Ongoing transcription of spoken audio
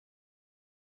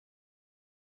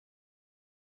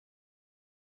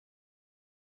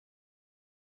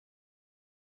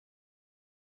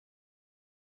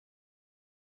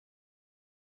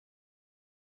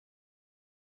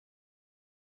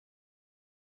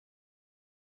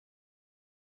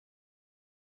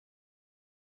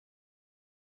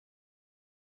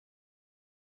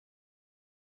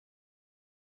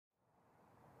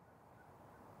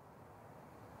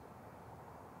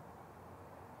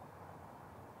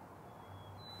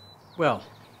Well,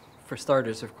 for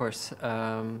starters, of course,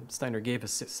 Steiner gave a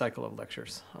cycle of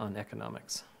lectures on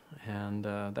economics. And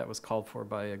that was called for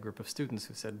by a group of students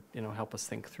who said, help us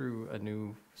think through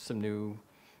some new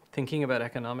thinking about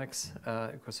economics,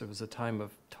 because it was a time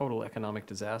of total economic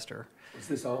disaster. Was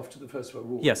this after the First World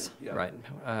War? Yes, yeah.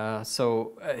 Right.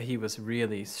 So he was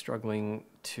really struggling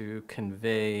to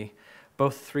convey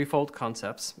both threefold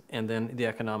concepts and then the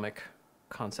economic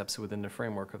concepts within the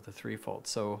framework of the threefold.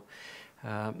 So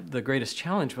the greatest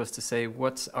challenge was to say,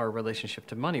 what's our relationship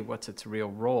to money? What's its real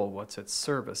role? What's its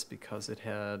service? Because it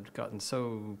had gotten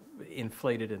so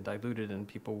inflated and diluted, and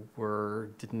people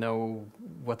didn't know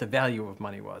what the value of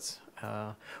money was,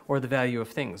 or the value of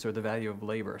things, or the value of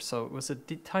labor. So it was a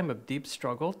time of deep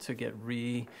struggle to get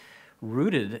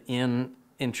rooted in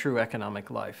true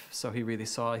economic life. So he really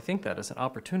saw, I think, that as an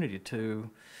opportunity to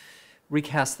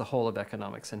recast the whole of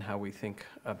economics and how we think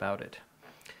about it.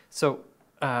 So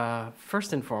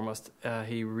first and foremost,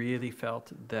 he really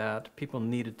felt that people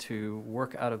needed to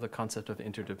work out of the concept of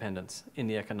interdependence in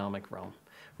the economic realm,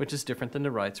 which is different than the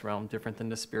rights realm, different than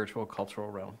the spiritual, cultural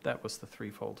realm. That was the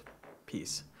threefold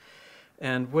piece.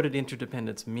 And what did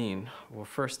interdependence mean? Well,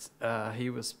 first, he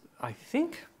was, I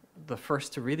think, the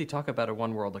first to really talk about a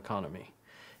one-world economy.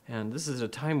 And this is a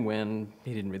time when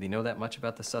he didn't really know that much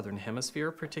about the Southern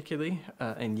Hemisphere particularly,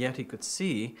 and yet he could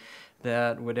see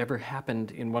that whatever happened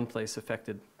in one place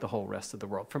affected the whole rest of the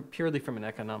world, purely from an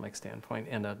economic standpoint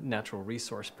and a natural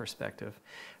resource perspective.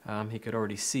 He could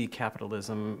already see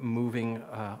capitalism moving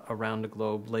around the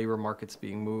globe, labor markets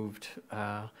being moved.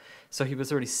 So he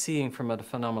was already seeing from a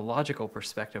phenomenological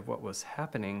perspective what was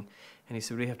happening, and he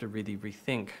said, we have to really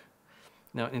rethink.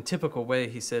 Now, in typical way,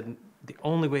 he said, the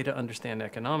only way to understand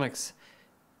economics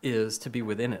is to be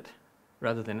within it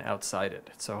rather than outside it.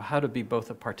 So how to be both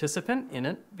a participant in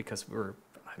it, because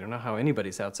I don't know how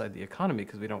anybody's outside the economy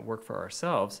because we don't work for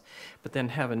ourselves, but then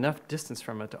have enough distance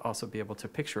from it to also be able to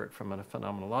picture it from a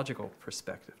phenomenological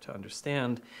perspective, to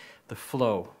understand the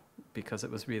flow, because it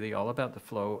was really all about the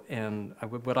flow and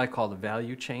what I call the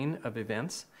value chain of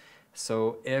events.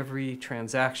 So every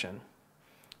transaction,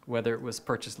 whether it was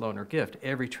purchase, loan, or gift,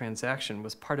 every transaction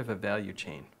was part of a value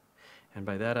chain. And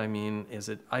by that I mean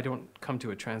I don't come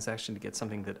to a transaction to get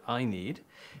something that I need.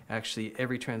 Actually,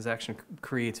 every transaction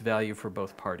creates value for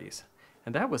both parties.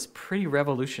 And that was pretty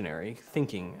revolutionary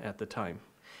thinking at the time,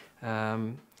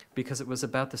 because it was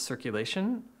about the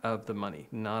circulation of the money,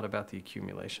 not about the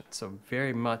accumulation. So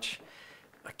very much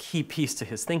a key piece to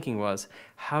his thinking was,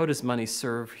 how does money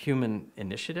serve human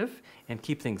initiative and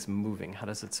keep things moving? How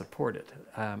does it support it?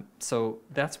 So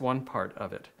that's one part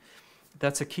of it.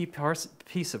 That's a key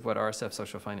piece of what RSF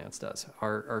Social Finance does.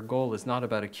 Our goal is not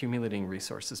about accumulating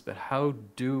resources, but how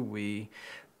do we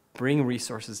bring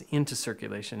resources into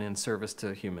circulation in service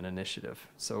to human initiative?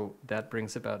 So that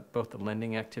brings about both the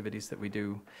lending activities that we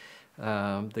do,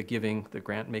 the giving, the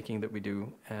grant making that we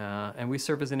do, and we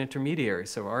serve as an intermediary.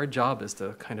 So our job is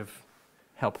to kind of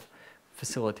help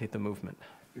facilitate the movement.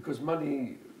 Because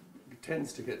money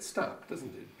tends to get stuck,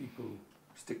 doesn't it? People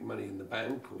stick money in the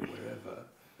bank or wherever,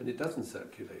 and it doesn't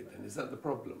circulate then. Is that the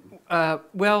problem?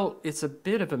 Well, it's a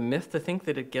bit of a myth to think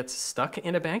that it gets stuck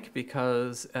in a bank,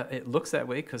 because it looks that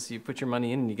way because you put your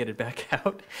money in and you get it back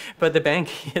out. But the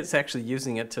bank is actually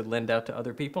using it to lend out to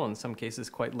other people, in some cases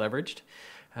quite leveraged.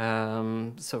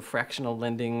 So fractional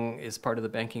lending is part of the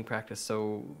banking practice.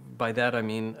 So by that I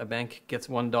mean a bank gets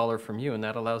 $1 from you, and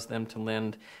that allows them to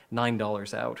lend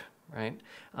 $9 out, right,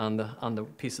 on the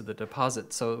piece of the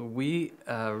deposit. So we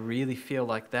really feel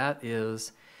like that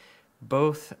is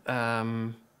both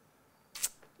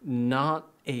not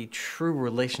a true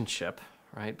relationship,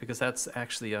 right, because that's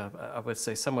actually I would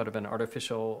say somewhat of an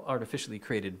artificially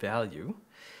created value,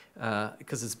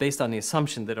 because it's based on the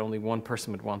assumption that only one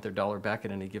person would want their dollar back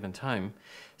at any given time.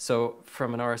 So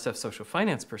from an RSF social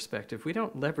finance perspective, we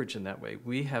don't leverage in that way.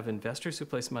 We have investors who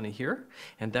place money here,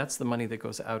 and that's the money that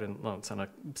goes out in loans on a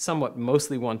somewhat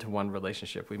mostly one-to-one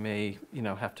relationship. We may,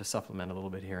 have to supplement a little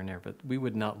bit here and there, but we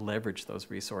would not leverage those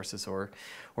resources or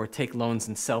take loans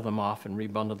and sell them off and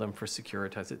rebundle them for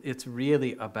securitized. It's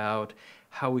really about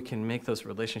how we can make those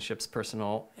relationships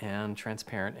personal and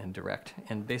transparent and direct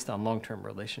and based on long-term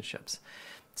relationships.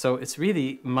 So it's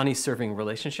really money-serving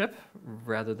relationship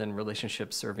rather than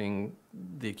relationship serving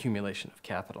the accumulation of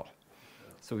capital.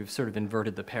 So we've sort of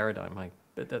inverted the paradigm.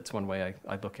 That's one way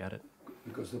I look at it.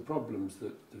 Because the problems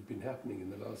that have been happening in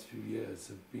the last few years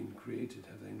have been created,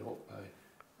 have they not, by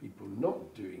people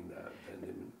not doing that?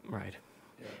 Right.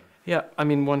 Yeah, I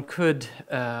mean, one could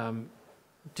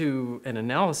do an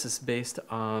analysis based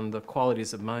on the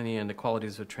qualities of money and the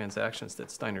qualities of transactions that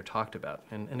Steiner talked about.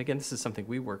 And again, this is something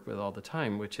we work with all the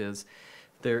time, which is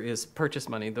There is purchase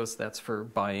money, that's for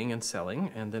buying and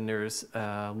selling, and then there's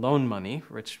loan money,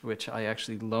 which I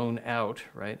actually loan out,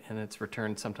 right, and it's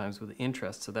returned sometimes with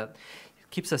interest, so that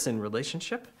keeps us in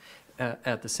relationship.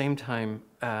 At the same time,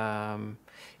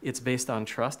 it's based on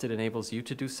trust. It enables you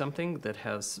to do something that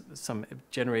has some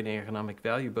generating economic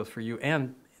value, both for you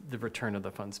and the return of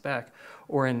the funds back,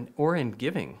 or in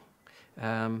giving.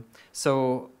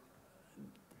 So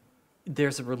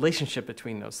there's a relationship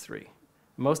between those three.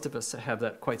 Most of us have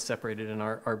that quite separated in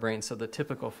our brains. So the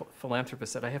typical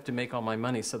philanthropist said, I have to make all my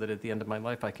money so that at the end of my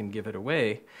life I can give it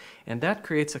away. And that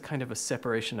creates a kind of a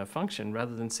separation of function,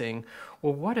 rather than saying,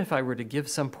 well, what if I were to give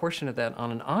some portion of that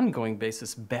on an ongoing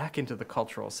basis back into the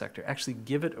cultural sector, actually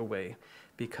give it away,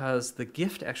 because the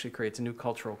gift actually creates a new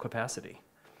cultural capacity.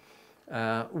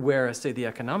 Whereas, say, the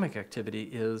economic activity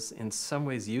is in some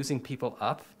ways using people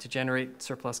up to generate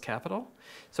surplus capital.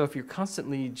 So if you're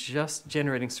constantly just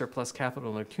generating surplus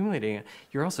capital and accumulating it,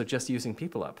 you're also just using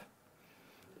people up.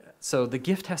 So the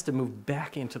gift has to move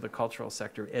back into the cultural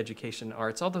sector, education,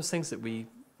 arts, all those things that we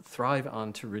thrive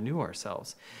on to renew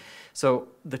ourselves. So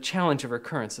the challenge of our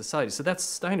current society. So that's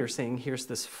Steiner saying, here's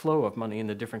this flow of money and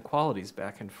the different qualities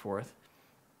back and forth.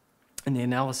 And the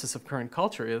analysis of current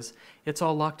culture is it's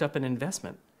all locked up in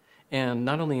investment. And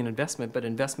not only in investment, but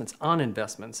investments on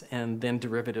investments, and then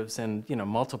derivatives and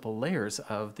multiple layers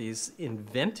of these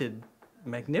invented,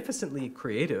 magnificently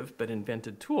creative, but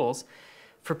invented tools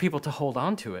for people to hold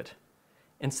on to it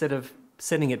instead of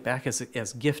sending it back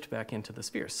as gift back into the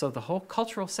sphere. So the whole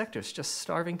cultural sector is just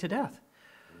starving to death,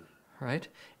 right?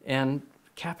 And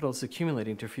capital is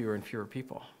accumulating to fewer and fewer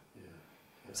people.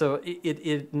 So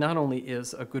it not only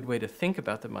is a good way to think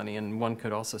about the money, and one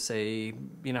could also say,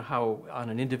 how on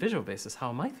an individual basis, how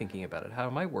am I thinking about it? How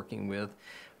am I working with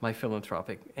my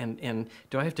philanthropic? And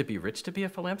do I have to be rich to be a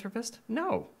philanthropist?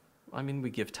 No. I mean, we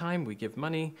give time, we give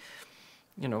money.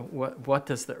 What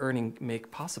does the earning make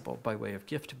possible by way of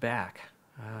gift back?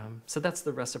 So that's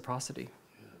the reciprocity.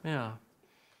 Yeah.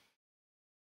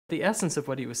 The essence of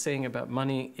what he was saying about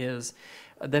money is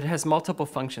that it has multiple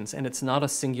functions, and it's not a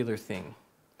singular thing.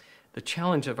 The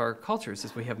challenge of our cultures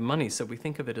is we have money, so we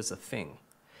think of it as a thing.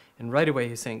 And right away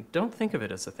he's saying, don't think of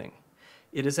it as a thing.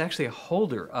 It is actually a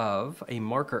holder of a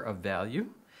marker of value.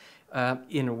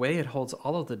 In a way, it holds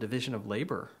all of the division of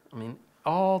labor. I mean,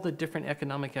 all the different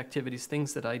economic activities,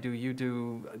 things that I do, you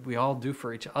do, we all do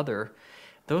for each other,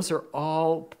 those are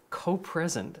all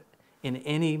co-present in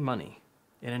any money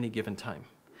at any given time.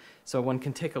 So one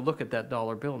can take a look at that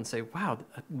dollar bill and say, wow,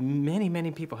 many,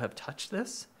 many people have touched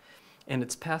this. And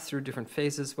it's passed through different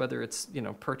phases, whether it's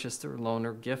purchased or loan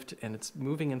or gift, and it's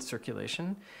moving in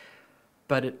circulation.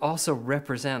 But it also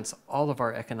represents all of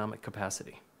our economic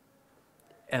capacity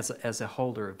as a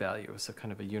holder of value, as a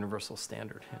kind of a universal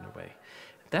standard in a way.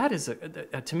 That is,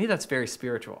 to me, that's very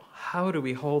spiritual. How do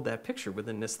we hold that picture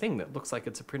within this thing that looks like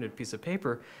it's a printed piece of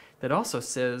paper that also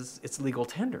says it's legal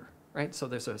tender, right? So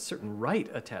there's a certain right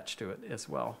attached to it as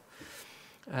well.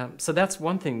 So that's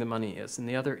one thing the money is, and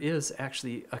the other is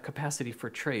actually a capacity for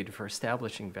trade, for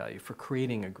establishing value, for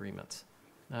creating agreements.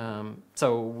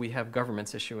 So we have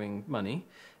governments issuing money,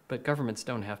 but governments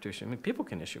don't have to issue. I mean, people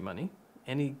can issue money.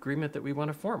 Any agreement that we want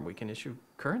to form, we can issue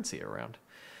currency around.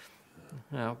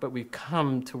 But we've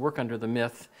come to work under the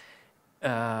myth,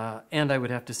 and I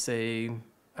would have to say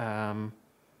the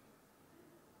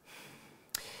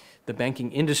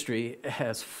banking industry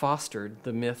has fostered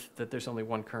the myth that there's only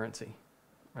one currency.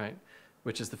 Right,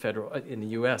 which is the federal, in the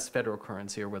U.S., federal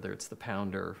currency, or whether it's the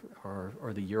pound or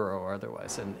the euro or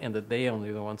otherwise, and that they only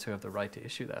are the ones who have the right to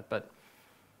issue that. But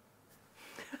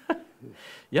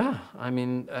yeah, I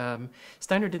mean,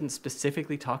 Steiner didn't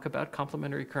specifically talk about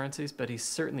complementary currencies, but he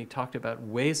certainly talked about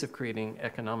ways of creating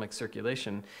economic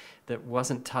circulation that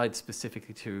wasn't tied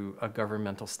specifically to a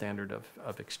governmental standard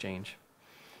of exchange.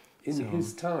 In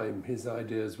his time, his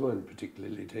ideas weren't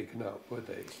particularly taken up, were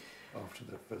they? After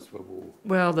the First World War?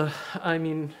 Well,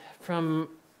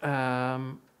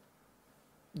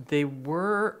 they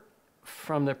were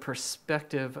from the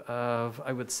perspective of,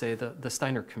 I would say, the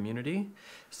Steiner community.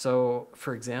 So,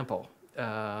 for example,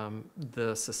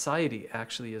 the society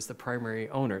actually is the primary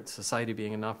owner. Society,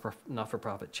 being a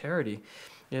not-for-profit charity,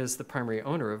 is the primary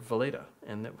owner of Valletta,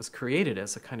 and that was created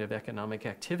as a kind of economic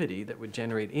activity that would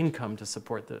generate income to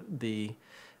support the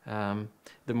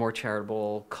more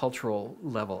charitable cultural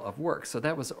level of work. So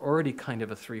that was already kind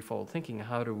of a threefold thinking.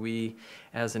 How do we,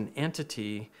 as an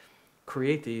entity,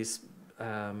 create these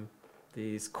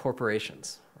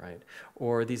corporations, right?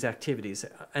 Or these activities,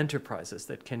 enterprises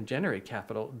that can generate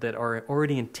capital that are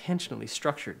already intentionally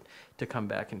structured to come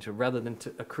back into, rather than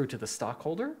to accrue to the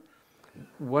stockholder,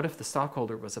 What if the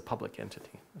stockholder was a public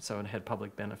entity, so it had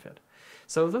public benefit?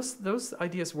 So those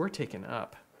ideas were taken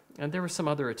up, and there were some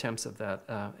other attempts of that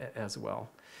as well.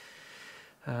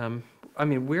 I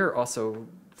mean, we're also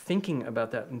thinking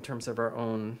about that in terms of our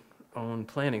own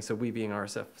planning. So we being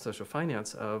RSF Social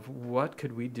Finance, of what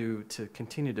could we do to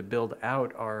continue to build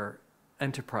out our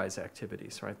enterprise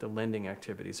activities, right? The lending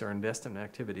activities, our investment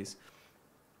activities,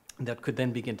 that could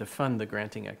then begin to fund the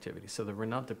granting activities, so that we're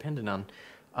not dependent on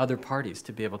other parties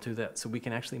to be able to do that. So we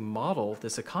can actually model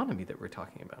this economy that we're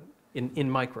talking about in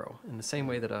micro, in the same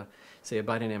way that say a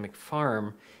biodynamic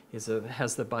farm has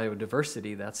the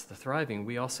biodiversity, that's the thriving.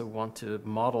 We also want to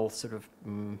model sort of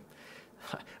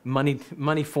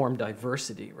money form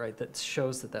diversity, right? That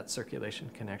shows that circulation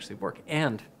can actually work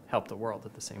and help the world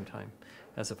at the same time,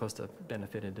 as opposed to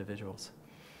benefit individuals.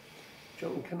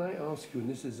 John, can I ask you, and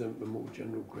this is a more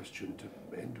general question to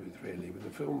end with really, but the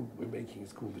film we're making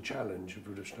is called The Challenge of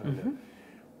Rudolf Steiner. Mm-hmm.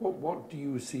 What do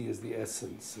you see as the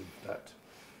essence of that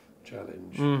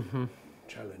challenge? Mm-hmm.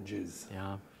 Challenges?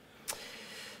 Yeah.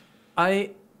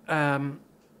 I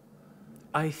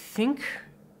think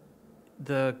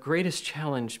the greatest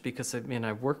challenge, because I mean,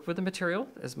 I work with the material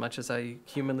as much as I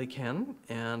humanly can,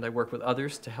 and I work with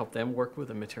others to help them work with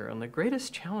the material. And the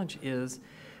greatest challenge is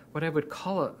what I would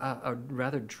call a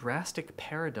rather drastic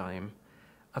paradigm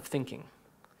of thinking.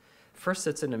 First,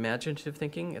 it's an imaginative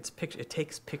thinking. It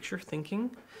takes picture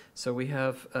thinking. So we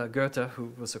have Goethe,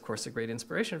 who was, of course, a great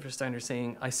inspiration for Steiner,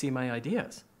 saying, "I see my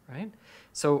ideas," right?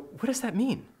 So what does that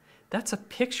mean? That's a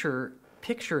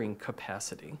picturing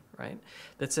capacity, right?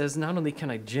 That says, not only can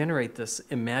I generate this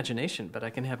imagination, but I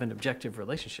can have an objective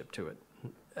relationship to it.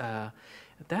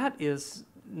 That is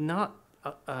not...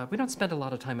 we don't spend a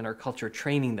lot of time in our culture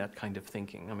training that kind of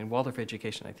thinking. I mean, Waldorf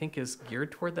education, I think, is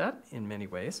geared toward that in many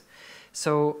ways.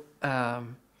 So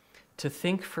to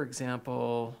think, for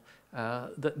example,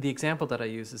 the example that I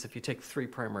use is if you take 3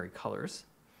 primary colors,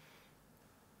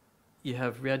 you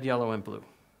have red, yellow, and blue.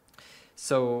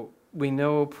 So we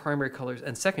know primary colors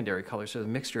and secondary colors are the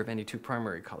mixture of any 2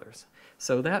 primary colors.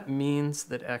 So that means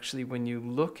that actually when you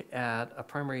look at a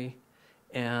primary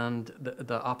and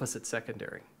the opposite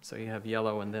secondary, so you have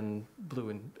yellow and then blue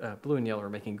and yellow are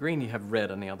making green, you have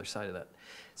red on the other side of that.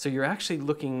 So you're actually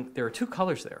looking, there are 2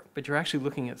 colors there, but you're actually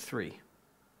looking at 3,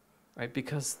 right?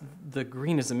 Because the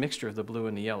green is a mixture of the blue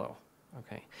and the yellow,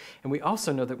 okay? And we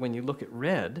also know that when you look at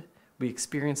red, we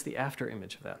experience the after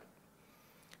image of that.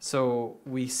 So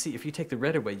we see, if you take the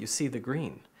red away, you see the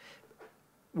green.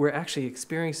 We're actually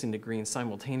experiencing the green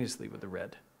simultaneously with the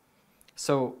red.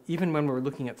 So even when we're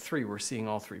looking at 3, we're seeing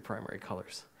all 3 primary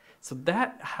colors. So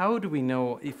how do we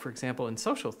know, if, for example, in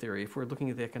social theory, if we're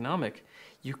looking at the economic,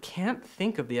 you can't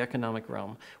think of the economic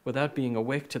realm without being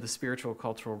awake to the spiritual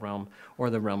cultural realm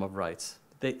or the realm of rights.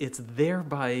 It's there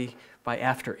by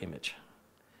after image.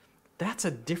 That's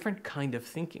a different kind of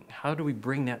thinking. How do we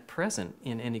bring that present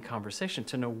in any conversation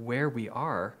to know where we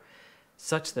are,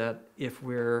 such that if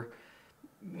we're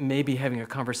maybe having a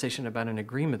conversation about an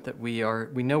agreement that we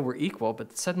know we're equal,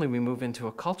 but suddenly we move into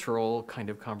a cultural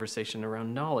kind of conversation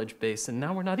around knowledge base, and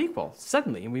now we're not equal,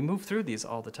 suddenly, and we move through these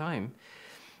all the time.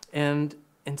 And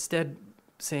instead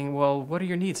saying, well, what are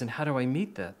your needs and how do I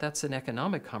meet that? That's an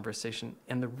economic conversation,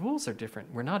 and the rules are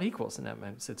different. We're not equals in that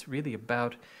sense. It's really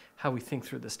about how we think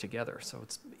through this together. So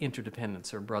it's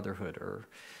interdependence or brotherhood, or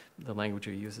the language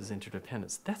we use is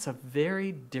interdependence. That's a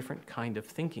very different kind of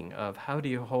thinking of how do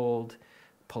you hold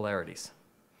polarities.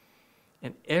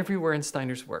 And everywhere in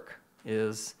Steiner's work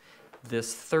is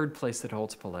this third place that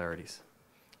holds polarities.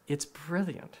 It's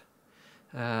brilliant.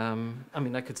 I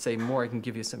mean, I could say more. I can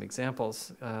give you some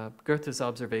examples. Goethe's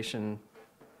observation,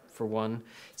 for one,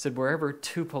 said wherever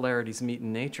 2 polarities meet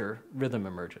in nature, rhythm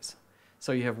emerges.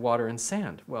 So you have water and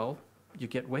sand. Well, you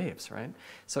get waves, right?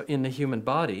 So in the human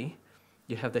body,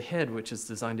 you have the head, which is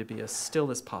designed to be as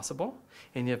still as possible,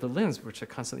 and you have the limbs, which are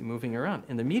constantly moving around.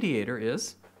 And the mediator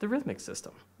is the rhythmic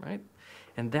system, right?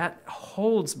 And that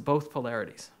holds both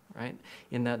polarities, right,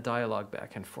 in that dialogue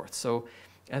back and forth. So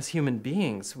as human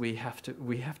beings, we have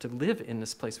to live in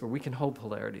this place where we can hold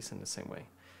polarities in the same way,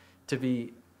 to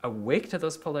be awake to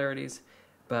those polarities,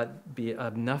 but be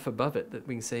enough above it that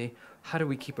we can say, how do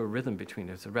we keep a rhythm between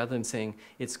it? So rather than saying,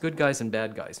 it's good guys and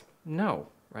bad guys. No,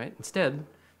 right? Instead,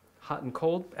 hot and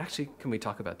cold, actually, can we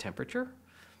talk about temperature?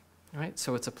 Right?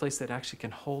 So it's a place that actually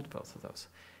can hold both of those.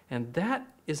 And that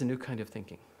is a new kind of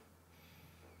thinking.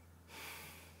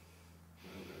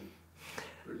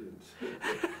 Brilliant.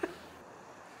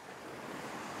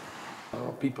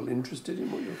 Are people interested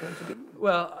in what you're trying to do?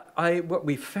 Well, what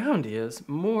we found is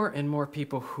more and more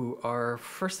people who are,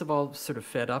 first of all, sort of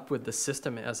fed up with the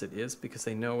system as it is because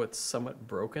they know it's somewhat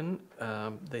broken.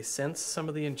 They sense some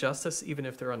of the injustice, even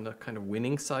if they're on the kind of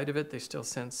winning side of it. They still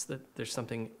sense that there's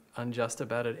something unjust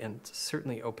about it, and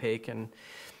certainly opaque and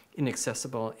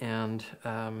inaccessible and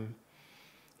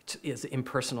as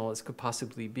impersonal as could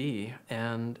possibly be.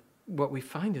 And what we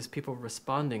find is people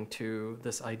responding to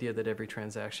this idea that every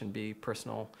transaction be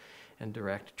personal and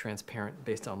direct, transparent,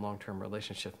 based on long-term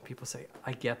relationship. People say,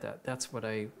 I get that. That's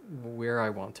where I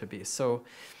want to be. So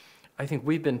I think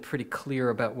we've been pretty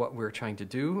clear about what we're trying to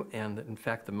do, and that in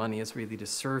fact the money is really to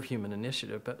serve human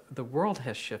initiative. But the world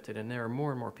has shifted, and there are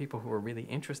more and more people who are really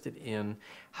interested in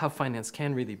how finance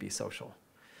can really be social.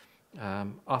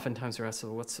 Oftentimes they're asked,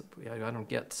 well, I don't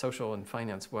get social and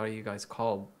finance. Why are you guys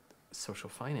called social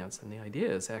finance? And the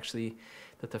idea is actually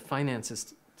that the finance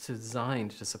is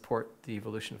designed to support the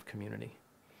evolution of community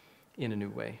in a new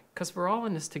way, because we're all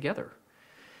in this together.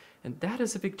 And that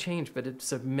is a big change, but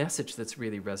it's a message that's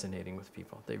really resonating with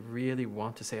people. They really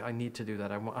want to say, I need to do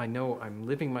that. I know I'm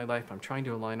living my life. I'm trying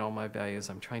to align all my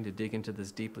values. I'm trying to dig into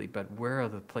this deeply, but where are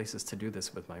the places to do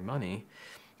this with my money?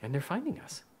 And they're finding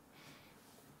us.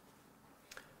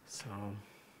 So,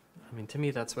 I mean, to me,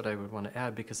 that's what I would want to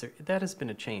add, because that has been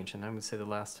a change. And I would say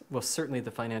certainly the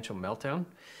financial meltdown.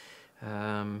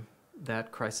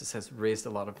 That crisis has raised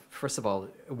first of all,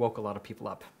 it woke a lot of people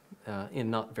up in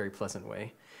not very pleasant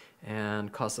way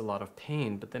and caused a lot of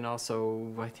pain. But then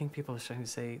also, I think people are starting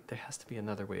to say there has to be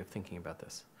another way of thinking about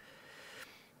this.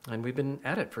 And we've been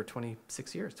at it for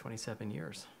 26 years, 27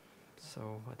 years.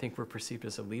 So I think we're perceived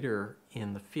as a leader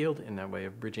in the field in that way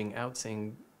of bridging out,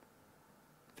 saying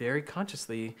very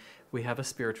consciously, we have a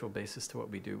spiritual basis to what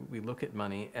we do. We look at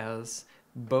money as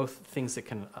both things that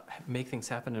can make things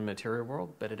happen in the material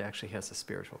world, but it actually has a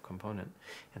spiritual component.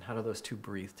 And how do those two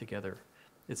breathe together?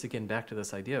 It's again back to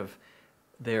this idea of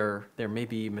there may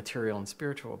be material and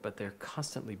spiritual, but they're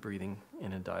constantly breathing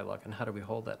in a dialogue. And how do we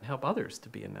hold that and help others to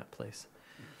be in that place?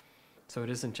 So it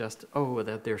isn't just, oh,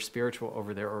 that they're spiritual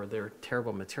over there or they're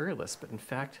terrible materialists, but in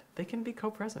fact, they can be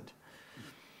co-present.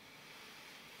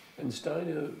 And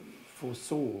Steiner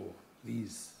foresaw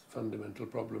these fundamental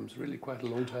problems really quite a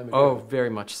long time ago. Oh, very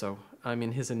much so. I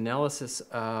mean, his analysis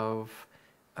of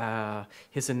the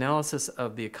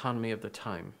economy of the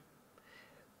time,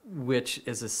 which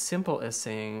is as simple as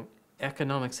saying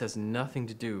economics has nothing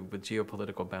to do with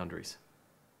geopolitical boundaries,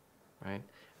 right?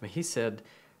 I mean, he said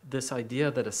this idea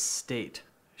that a state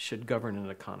should govern an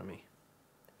economy,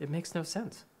 it makes no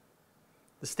sense.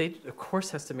 The state, of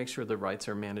course, has to make sure the rights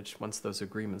are managed once those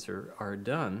agreements are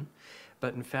done.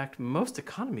 But in fact, most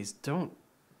economies don't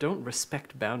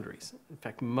respect boundaries. In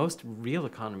fact, most real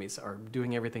economies are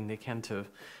doing everything they can to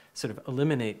sort of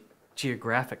eliminate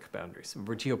geographic boundaries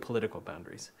or geopolitical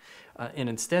boundaries. And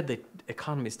instead,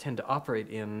 economies tend to operate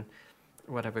in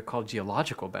what I would call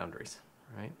geological boundaries,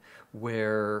 right?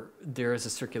 Where there is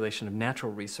a circulation of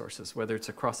natural resources, whether it's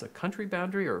across a country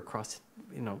boundary or across,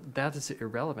 that is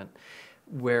irrelevant.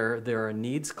 Where there are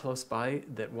needs close by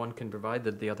that one can provide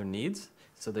that the other needs,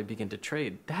 so they begin to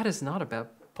trade. That is not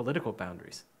about political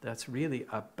boundaries. That's really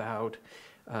about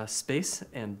space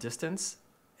and distance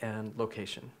and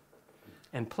location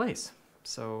and place.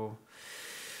 So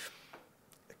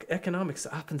economics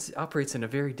operates in a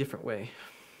very different way.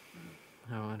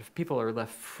 And if people are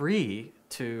left free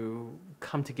to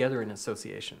come together in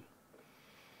association,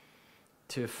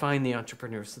 to find the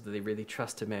entrepreneurs that they really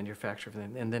trust to manufacture for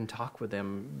them, and then talk with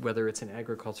them, whether it's in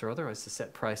agriculture or otherwise, to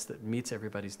set price that meets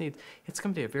everybody's needs, it's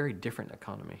going to be a very different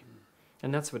economy.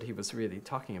 And that's what he was really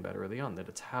talking about early on, that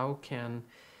it's how can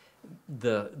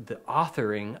the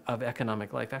authoring of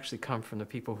economic life actually come from the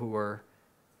people who are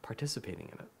participating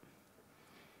in it.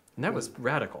 And that was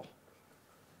radical.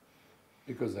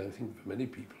 Because I think for many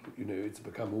people, it's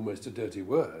become almost a dirty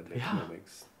word,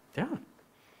 economics. Yeah.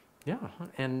 Yeah,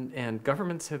 and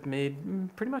governments have made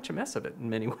pretty much a mess of it in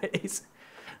many ways.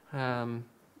 I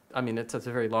mean, it's a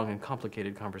very long and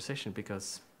complicated conversation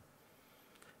because,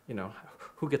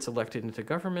 who gets elected into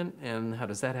government and how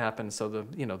does that happen? So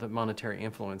the monetary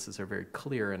influences are very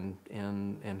clear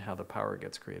in how the power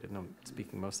gets created. And I'm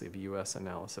speaking mostly of U.S.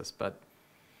 analysis, but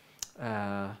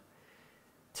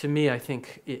to me, I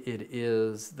think it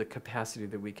is the capacity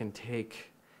that we can take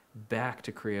back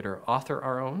to create or author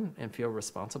our own and feel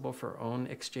responsible for our own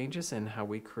exchanges and how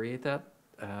we create that.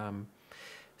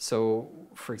 So,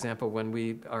 for example, when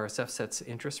RSF sets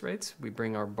interest rates, we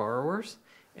bring our borrowers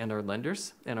and our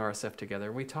lenders and RSF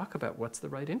together. We talk about what's the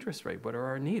right interest rate, what are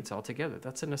our needs all together.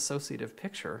 That's an associative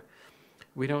picture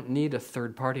We don't need a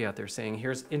third party out there saying,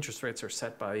 here's interest rates are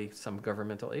set by some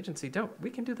governmental agency. We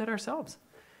can do that ourselves.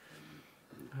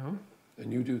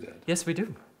 And you do that? Yes, we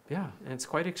do. Yeah, and it's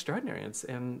quite extraordinary.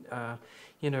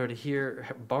 You know, to hear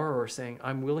borrowers saying,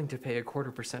 I'm willing to pay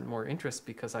 0.25% more interest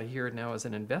because I hear now as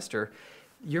an investor,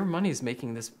 your money's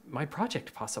making my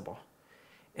project possible.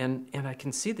 And I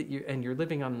can see that you're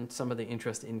living on some of the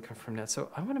interest income from that. So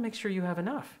I want to make sure you have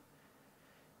enough.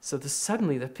 So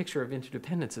suddenly the picture of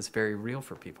interdependence is very real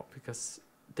for people because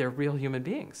they're real human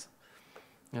beings.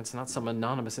 And it's not some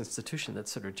anonymous institution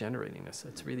that's sort of generating this.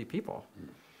 It's really people.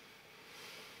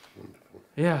 Wonderful.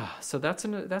 Yeah, so that's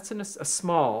a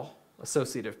small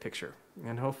associative picture.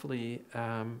 And hopefully,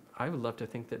 I would love to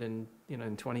think that in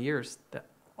 20 years, that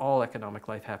all economic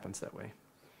life happens that way.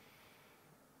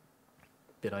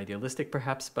 Bit idealistic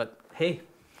perhaps, but hey.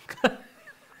 Yeah.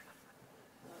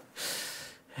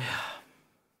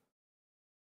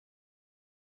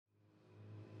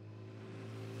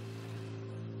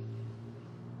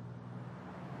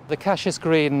 The Cassius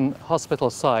Green Hospital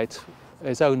site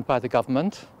is owned by the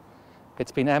government.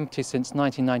 It's been empty since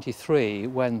 1993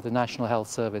 when the National Health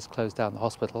Service closed down the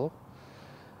hospital.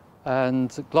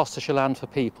 And Gloucestershire Land for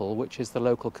People, which is the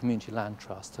local community land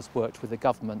trust, has worked with the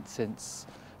government since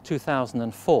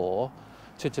 2004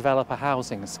 to develop a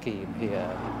housing scheme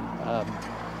here.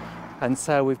 And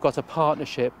so we've got a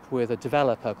partnership with a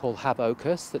developer called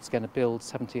Habocus that's going to build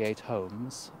 78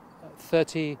 homes.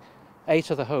 38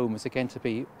 of the homes are going to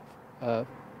be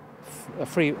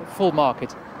full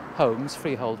market homes,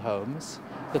 freehold homes,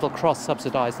 that'll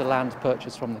cross-subsidise the land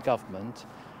purchase from the government.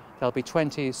 There'll be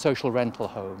 20 social rental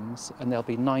homes and there'll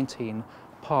be 19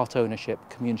 part ownership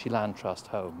community land trust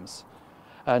homes.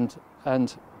 And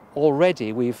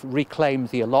already we've reclaimed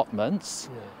the allotments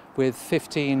with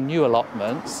 15 new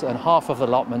allotments, and half of the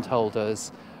allotment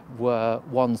holders were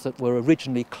ones that were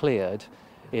originally cleared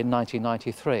in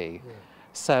 1993.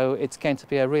 So it's going to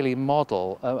be a really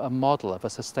model of a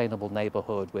sustainable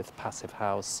neighbourhood with passive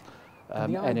house, energy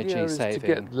saving. The idea is to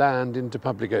get land into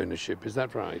public ownership, is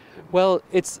that right? Well,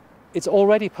 it's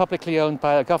already publicly owned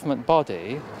by a government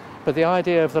body, but the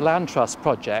idea of the Land Trust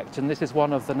project, and this is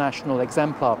one of the national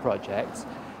exemplar projects,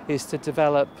 is to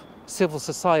develop civil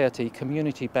society,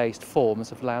 community-based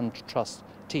forms of land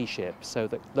trusteeship so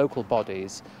that local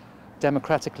bodies,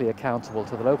 democratically accountable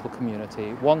to the local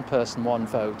community, one person, one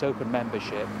vote, open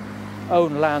membership,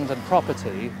 own land and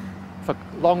property for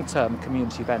long-term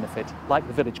community benefit, like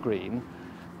the Village Green,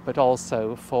 but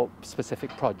also for specific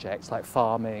projects like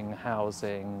farming,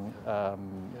 housing,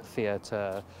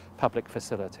 theatre, public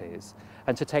facilities,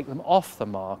 and to take them off the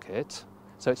market.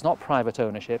 So it's not private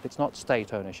ownership, it's not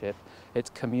state ownership, it's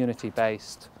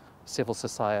community-based, civil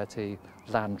society,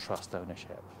 land trust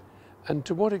ownership. And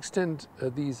to what extent are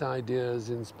these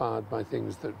ideas inspired by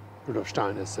things that Rudolf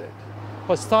Steiner said?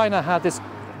 Well, Steiner had this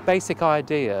basic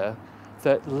idea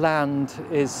that land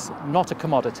is not a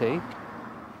commodity,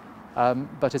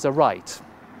 but is a right.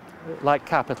 Like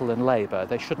capital and labour,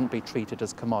 they shouldn't be treated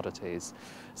as commodities.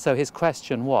 So his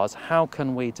question was, how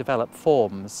can we develop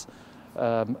forms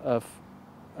of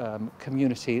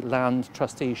community land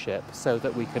trusteeship so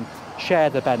that we can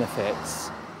share the benefits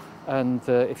and,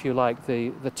 if you like,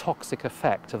 the toxic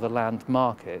effect of the land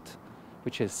market,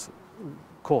 which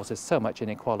causes so much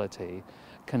inequality,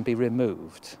 can be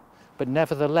removed. But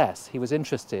nevertheless, he was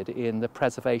interested in the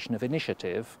preservation of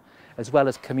initiative as well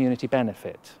as community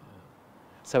benefit.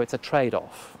 So it's a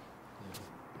trade-off.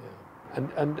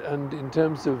 And in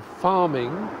terms of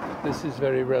farming, this is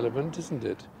very relevant, isn't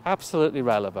it? Absolutely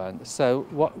relevant.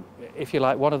 So if you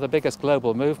like, one of the biggest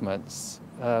global movements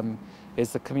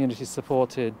is the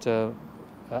community-supported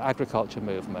agriculture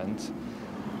movement.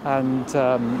 And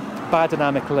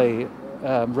biodynamically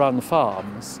run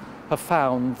farms have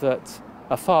found that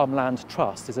a farmland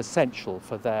trust is essential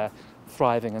for their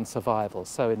thriving and survival.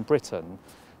 So in Britain,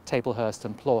 Tablehurst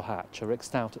and Plawhatch are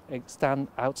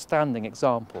outstanding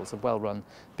examples of well-run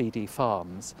BD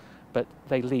farms, but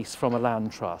they lease from a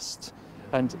land trust.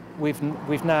 And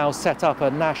we've now set up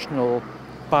a national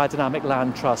biodynamic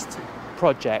land trust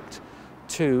project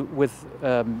with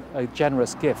a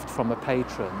generous gift from a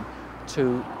patron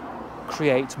to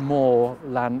create more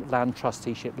land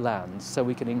trusteeship lands so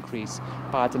we can increase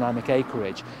biodynamic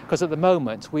acreage. Because at the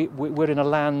moment we're in a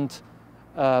land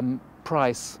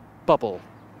price bubble.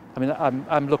 I mean,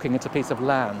 I'm looking at a piece of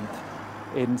land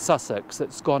in Sussex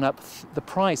that's gone up, the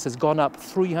price has gone up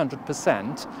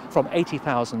 300% from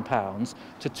 £80,000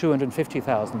 to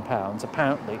 £250,000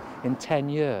 apparently in 10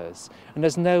 years. And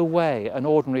there's no way an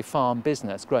ordinary farm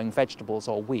business growing vegetables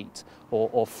or wheat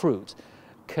or fruit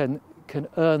can can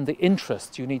earn the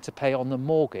interest you need to pay on the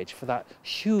mortgage for that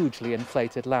hugely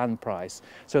inflated land price.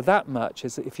 So that much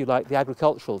is, if you like, the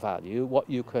agricultural value, what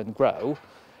you can grow,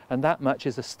 and that much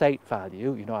is estate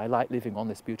value. You know, I like living on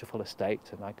this beautiful estate,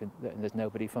 and there's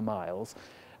nobody for miles.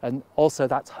 And also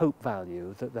that's hope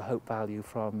value, the hope value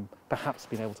from perhaps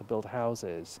being able to build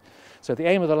houses. So the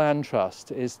aim of the Land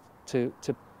Trust is to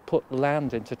put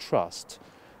land into trust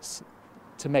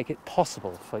to make it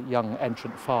possible for young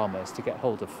entrant farmers to get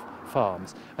hold of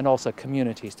farms, and also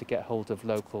communities to get hold of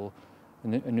local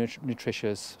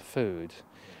nutritious food.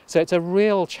 So it's a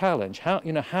real challenge.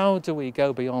 How do we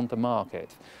go beyond the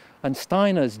market? And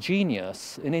Steiner's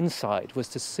genius and insight was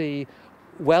to see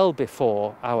well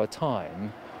before our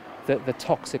time the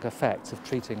toxic effects of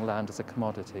treating land as a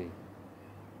commodity.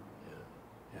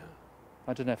 Yeah.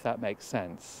 I don't know if that makes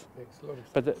sense. Makes a lot of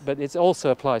sense. But it also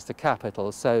applies to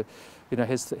capital. So, you know,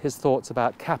 his thoughts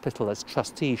about capital as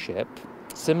trusteeship,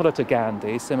 similar to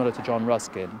Gandhi, similar to John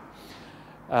Ruskin,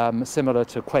 similar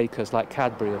to Quakers like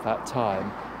Cadbury of that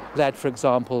time, led, for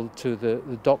example, to the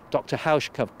Dr. Hausch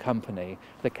company.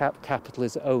 The capital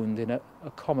is owned in a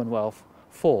Commonwealth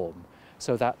form,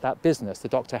 so that business, the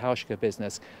Dr. Hauschka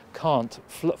business, can't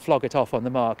flog it off on the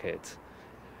market.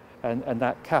 And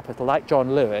that capital, like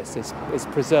John Lewis, is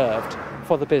preserved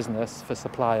for the business, for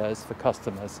suppliers, for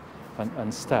customers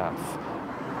and staff.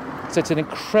 So it's an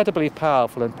incredibly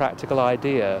powerful and practical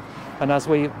idea. And as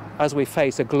we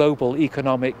face a global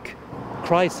economic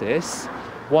crisis,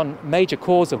 one major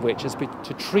cause of which is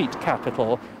to treat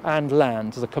capital and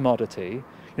land as a commodity.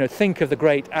 You know, think of the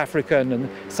great African and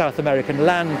South American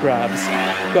land grabs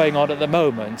going on at the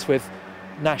moment, with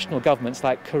national governments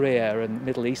like Korea and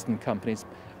Middle Eastern companies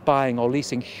buying or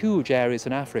leasing huge areas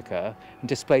in Africa and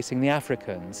displacing the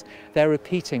Africans. They're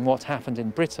repeating what happened in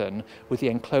Britain with the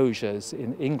enclosures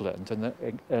in England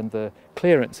and the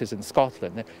clearances in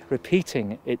Scotland. They're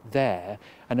repeating it there,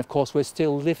 and of course we're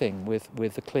still living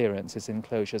with the clearances and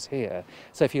enclosures here.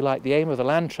 So if you like, the aim of the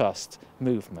Land Trust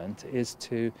movement is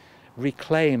to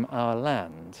reclaim our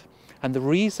land. And the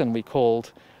reason we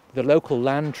called the local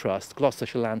land trust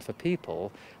Gloucestershire Land for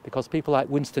People, because people like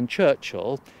Winston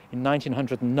Churchill in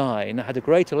 1909 had a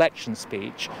great election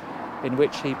speech in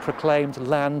which he proclaimed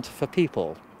land for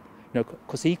people. You know,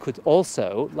 because he could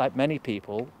also, like many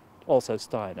people, also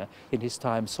Steiner, in his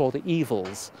time saw the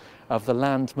evils of the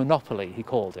land monopoly, he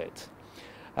called it.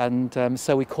 And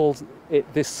so we called it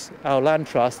our land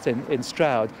trust in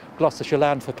Stroud, Gloucestershire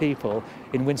Land for People,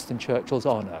 in Winston Churchill's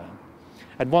honour.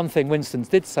 And one thing Winston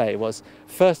did say was,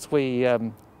 first we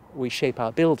shape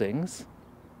our buildings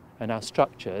and our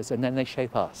structures, and then they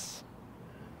shape us.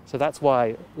 So that's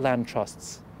why land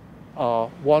trusts are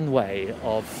one way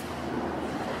of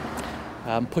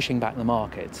pushing back the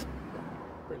market.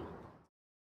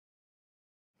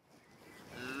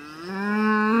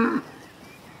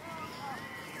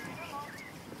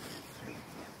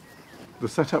 The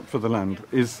setup for the land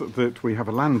is that we have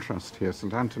a land trust here,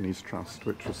 St Anthony's Trust,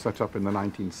 which was set up in the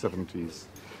 1970s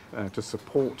to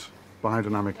support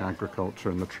biodynamic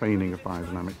agriculture and the training of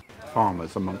biodynamic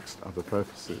farmers, amongst other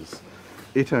purposes.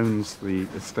 It owns the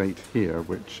estate here,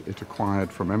 which it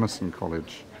acquired from Emerson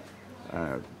College.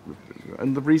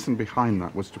 And the reason behind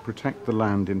that was to protect the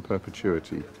land in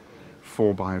perpetuity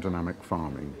for biodynamic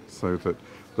farming, so that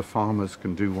the farmers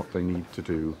can do what they need to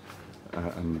do,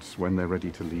 and when they're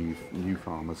ready to leave, new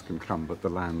farmers can come, but the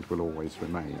land will always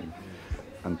remain.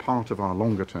 And part of our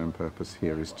longer term purpose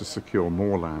here is to secure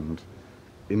more land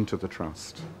into the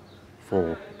trust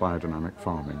for biodynamic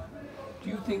farming. Do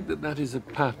you think that that is a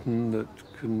pattern that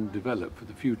can develop for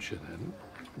the future then?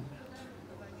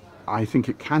 I think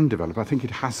it can develop. I think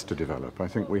it has to develop. I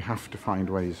think we have to find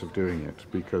ways of doing it,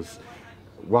 because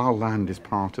while land is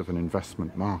part of an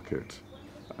investment market,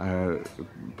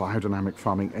 biodynamic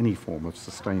farming, any form of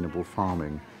sustainable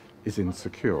farming, is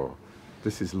insecure.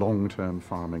 This is long-term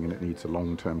farming, and it needs a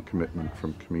long-term commitment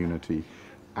from community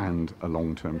and a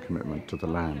long-term commitment to the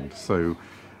land. So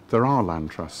there are land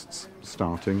trusts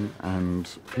starting, and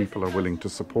people are willing to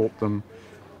support them,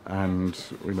 and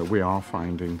you know, we are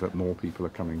finding that more people are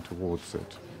coming towards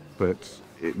it, but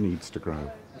it needs to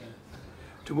grow.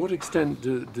 To what extent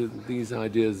do these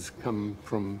ideas come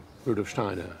from Rudolf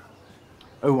Steiner?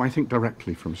 Oh, I think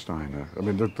directly from Steiner. I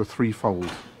mean, the threefold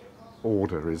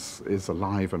order is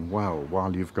alive and well.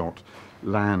 While you've got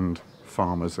land,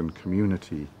 farmers and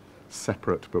community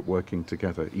separate but working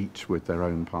together, each with their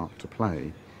own part to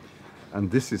play.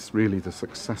 And this is really the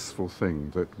successful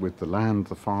thing, that with the land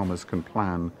the farmers can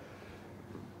plan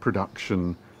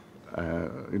production,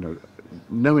 you know,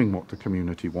 knowing what the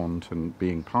community want and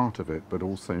being part of it, but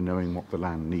also knowing what the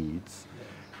land needs.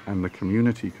 and the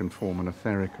community can form an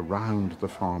etheric around the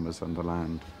farmers and the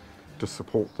land to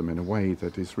support them in a way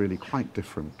that is really quite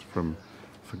different from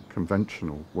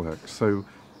conventional work. So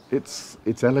it's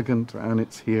elegant, and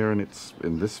it's here, and it's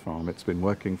in this farm. It's been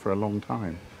working for a long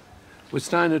time. Was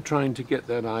Steiner trying to get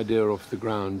that idea off the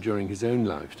ground during his own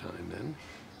lifetime then?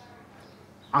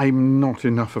 I'm not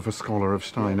enough of a scholar of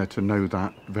Steiner to know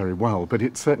that very well, but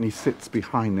it certainly sits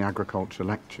behind the agriculture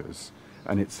lectures,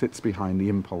 and it sits behind the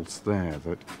impulse there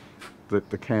that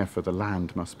the care for the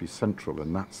land must be central,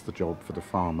 and that's the job for the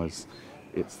farmers.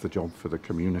 It's the job for the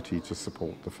community to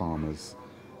support the farmers,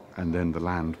 and then the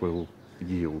land will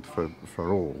yield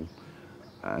for all.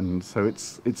 And so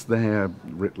it's there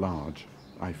writ large,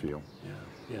 I feel.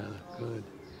 Yeah, good.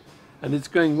 And it's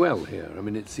going well here. I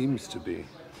mean, it seems to be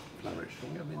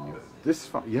flourishing. I mean, Yes.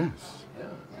 yeah.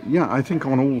 Yeah, I think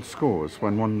on all scores,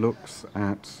 when one looks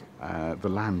at the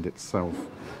land itself,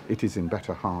 it is in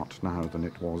better heart now than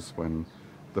it was when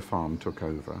the farm took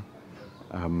over.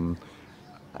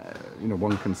 You know,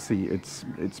 one can see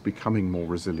it's becoming more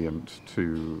resilient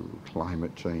to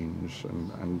climate change,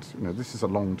 and you know, this is a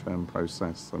long-term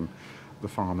process, and the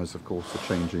farmers, of course, are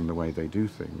changing the way they do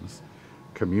things.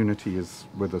 Community is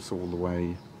with us all the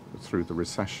way through the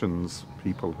recessions.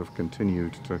 People have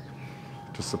continued to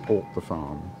support the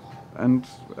farm, and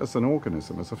as an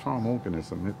organism, as a farm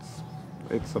organism,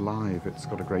 it's alive. It's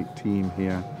got a great team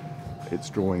here. It's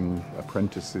drawing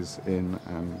apprentices in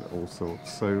and all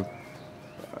sorts. So,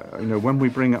 you know, when we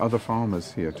bring other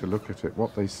farmers here to look at it,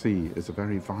 what they see is a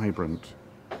very vibrant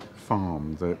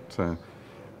farm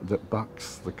that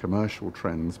bucks the commercial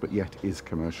trends, but yet is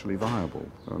commercially viable,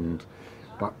 and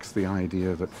bucks the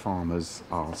idea that farmers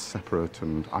are separate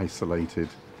and isolated,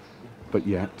 but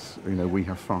yet, you know, we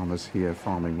have farmers here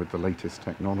farming with the latest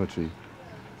technology.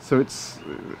 So it's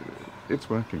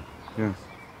working, yes.